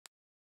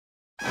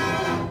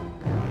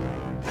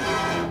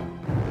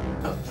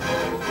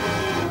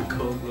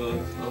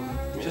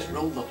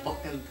roll the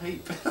fucking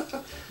tape.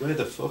 Where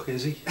the fuck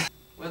is he?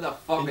 Where the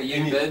fuck are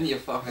you been, you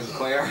fucking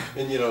queer?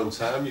 In your own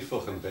time, you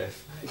fucking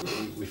biff.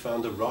 We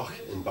found a rock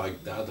in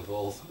Baghdad of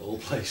all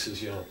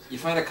places, you know. You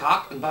found a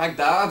cock in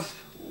Baghdad?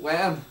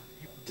 When?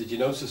 Did you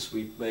notice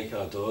we make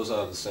our doors out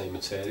of the same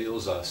material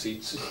as our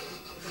seats?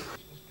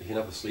 You can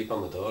have a sleep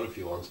on the door if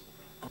you want.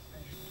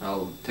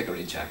 I'll take a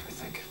recheck, I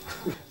think.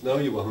 No,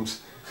 you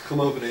won't.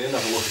 Come over here and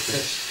have a look at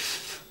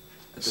this.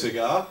 A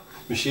cigar,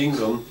 machine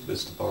gun,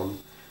 Mr. Bond.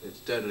 It's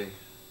deadly.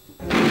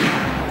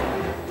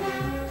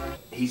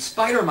 He's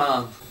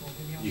Spider-Man.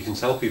 You can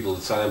tell people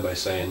the time by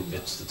saying,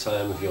 it's the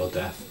time of your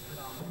death.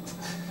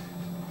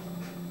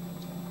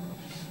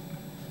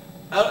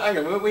 Hang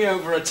on, weren't we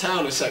over a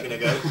town a second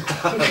ago?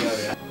 Oh,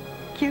 yeah.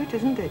 Cute,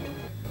 isn't it?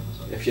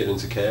 If you're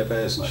into Care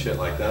Bears and shit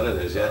like that, it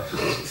is, yeah.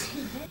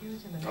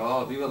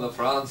 Oh, viva la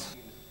France.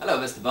 Hello,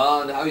 Mr.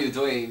 Bond. How are you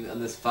doing on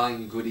this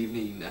fine good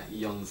evening,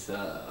 young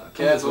sir?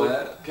 Careful,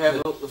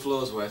 careful, the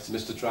floor's wet.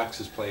 Mr.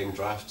 Drax is playing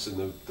drafts in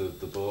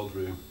the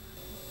boardroom.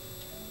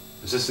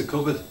 Is this the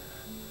cupboard?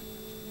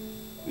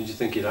 Did you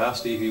think you'd ask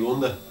Stevie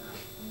Wonder?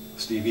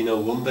 Stevie No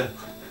Wonder?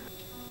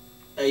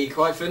 Are you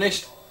quite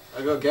finished?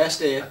 I've got a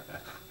guest here.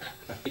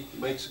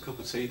 Makes a cup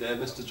of tea there,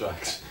 Mr.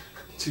 Drax.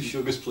 2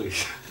 sugars,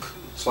 please.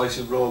 Slice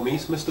of raw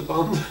meat, Mr.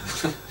 Bond.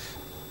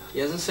 He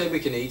hasn't said we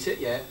can eat it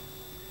yet.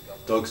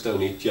 Dogs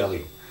don't eat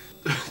jelly.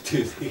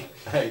 Do they?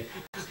 Hey,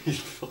 you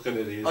fucking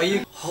idiot. Are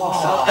you...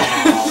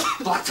 Oh,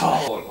 black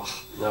hole.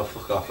 No,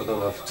 fuck off. I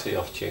don't have tea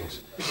off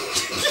chinks.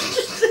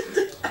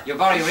 You're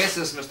very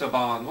racist, Mr.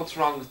 Bond. What's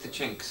wrong with the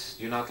chinks?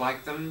 Do you not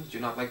like them? Do you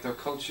not like their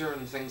culture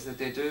and things that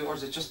they do? Or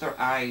is it just their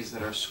eyes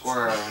that are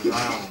square and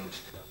round?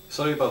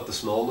 Sorry about the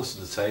smallness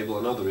of the table.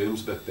 I know the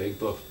room's a bit big,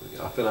 but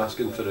I've been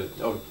asking for it.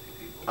 Oh,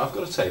 I've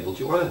got a table.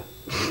 Do you want it?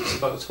 It's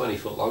about 20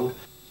 foot long.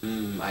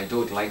 I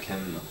don't like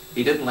him.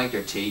 He didn't like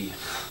your tea.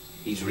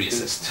 He's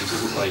racist. He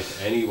doesn't like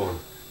anyone.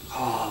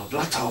 Oh,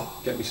 black hole.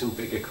 Get me some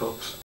bigger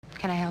cups.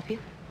 Can I help you?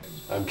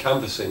 I'm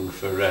canvassing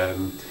for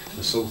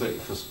something.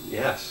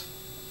 Yes.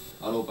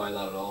 I don't buy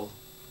that at all.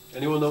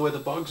 Anyone know where the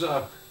bogs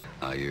are?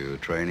 Are you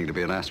training to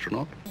be an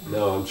astronaut?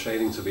 No, I'm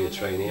training to be a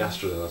trainee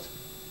astronaut.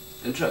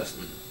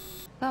 Interesting.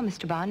 Well,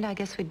 Mr. Bond, I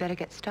guess we'd better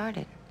get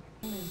started.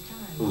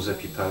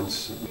 Unzip your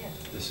pants.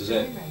 This is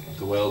it.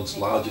 The world's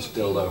largest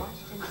dildo.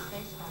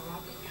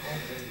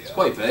 It's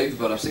quite big,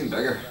 but I've seen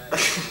bigger.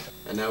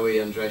 And now we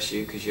undress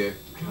you because you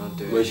can't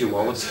do it. Where's your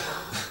wallet?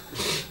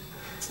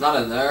 It's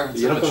not in there. It's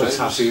You're in not the going to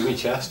trousers. tattoo me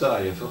chest,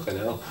 are you? Fucking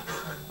hell.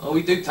 Oh,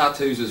 we do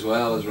tattoos as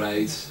well as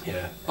raids.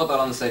 Yeah. Put that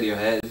on the side of your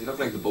head. You look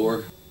like the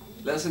Borg.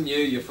 Listen,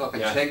 you fucking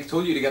Yeah. chink.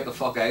 Told you to get the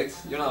fuck out.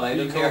 You're not allowed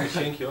You in call me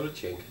here. chink, you're a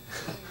chink.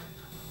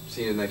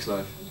 See you in the next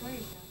life.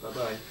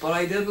 Bye-bye. But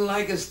I didn't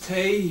like his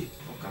tea.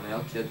 Fucking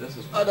hell, kid. This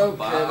is I don't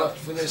bad. care much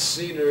for this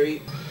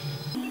scenery.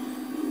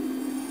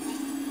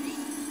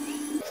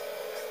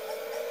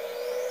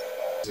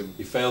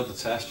 You failed the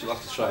test, you'll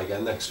have to try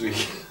again next week.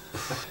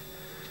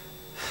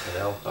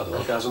 Hell, I had an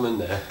orgasm in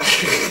there.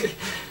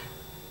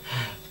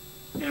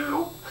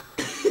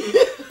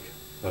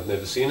 I've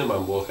never seen a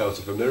man walk out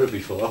of a mirror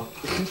before.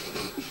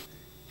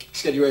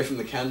 Just get you away from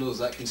the candles,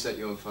 that can set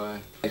you on fire.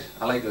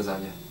 I like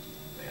lasagna.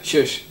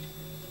 Shush.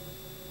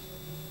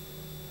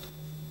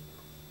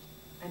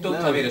 Don't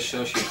No. tell me to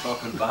shush, you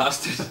fucking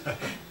bastard.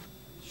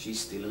 She's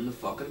stealing the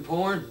fucking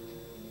porn.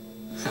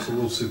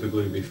 Someone super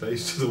glued my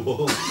face to the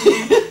wall.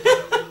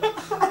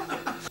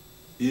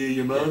 Yeah,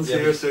 your man's Yeah,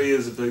 here, so he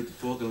is about the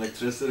fucking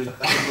electricity.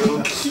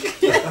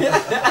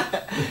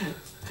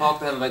 Talk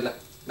to him about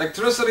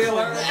electricity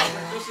alert.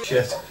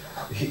 Shit,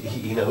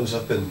 he knows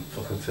I've been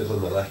fucking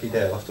fiddling the lecky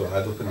there. I'll have to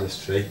hide up in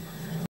this tree.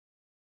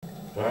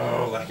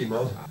 Oh, lecky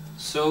man.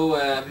 So,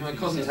 my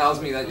cousin tells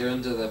me that you're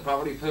into the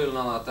property pool and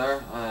all that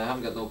there. I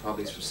haven't got no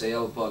properties for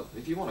sale, but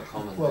if you want to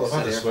come and Well, I've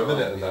had sit a here swim for a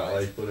in it while, and that,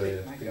 like, but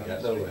didn't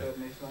get nowhere.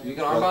 Do you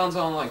get armbands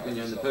on, like, when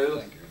you're in the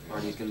pool? Or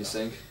can you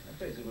sink?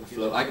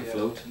 Float? I can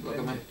float. Look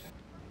at me.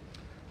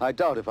 I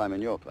doubt if I'm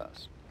in your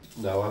class.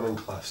 No, I'm in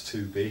class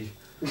 2B.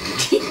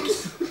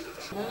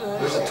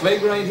 There's a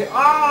twig right here.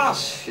 Ah,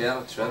 shit,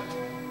 I tripped.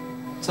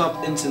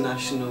 Top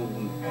international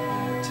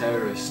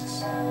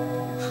terrorists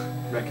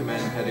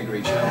recommend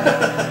pedigree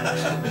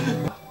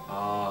channel.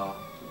 Ah,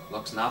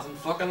 looks nothing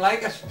fucking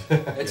like it.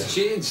 It's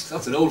changed.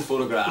 That's an old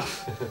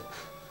photograph.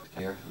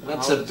 Here.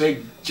 That's a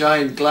big,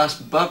 giant glass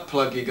butt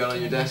plug you got on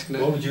your desk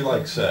now. What would you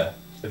like, sir?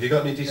 Have you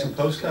got any decent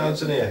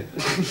postcards in here?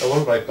 I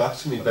want to write back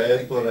to me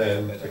bird, but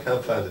I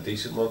can't find a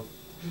decent one.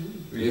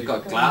 You've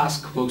got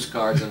glass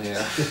postcards in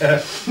here.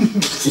 Yeah.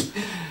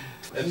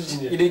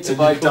 You need to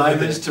buy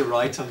diamonds to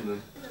write on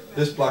them.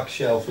 This black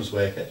shelf was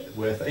worth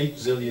 8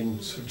 zillion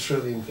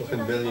trillion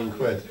fucking billion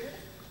quid.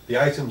 The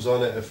items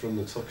on it are from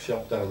the tuck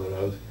shop down the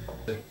road.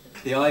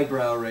 The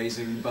eyebrow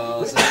raising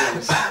bars.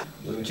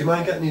 Do you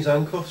mind getting these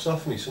handcuffs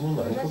off me? Someone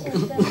handcuffed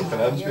me. Fucking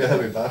hands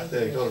behind my back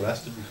there. You got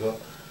arrested before.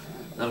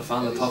 Not a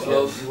fan of tough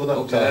love. You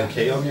wouldn't have a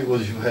key on you,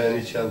 would you, by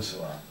any chance?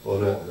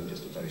 Or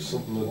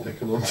something that they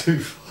can undo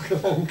fucking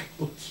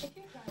handcuffs.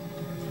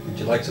 Would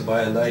you like to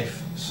buy a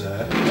knife,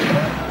 sir?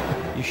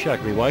 You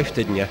shagged me wife,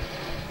 didn't you?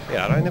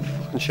 Yeah, I never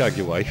fucking shag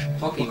your wife.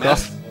 Fucking Fuck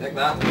mess. off. Take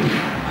that.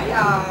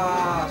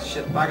 Hiya!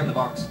 Shit, back in the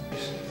box.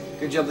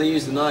 Good job they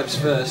used the knives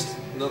first,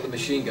 not the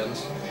machine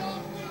guns.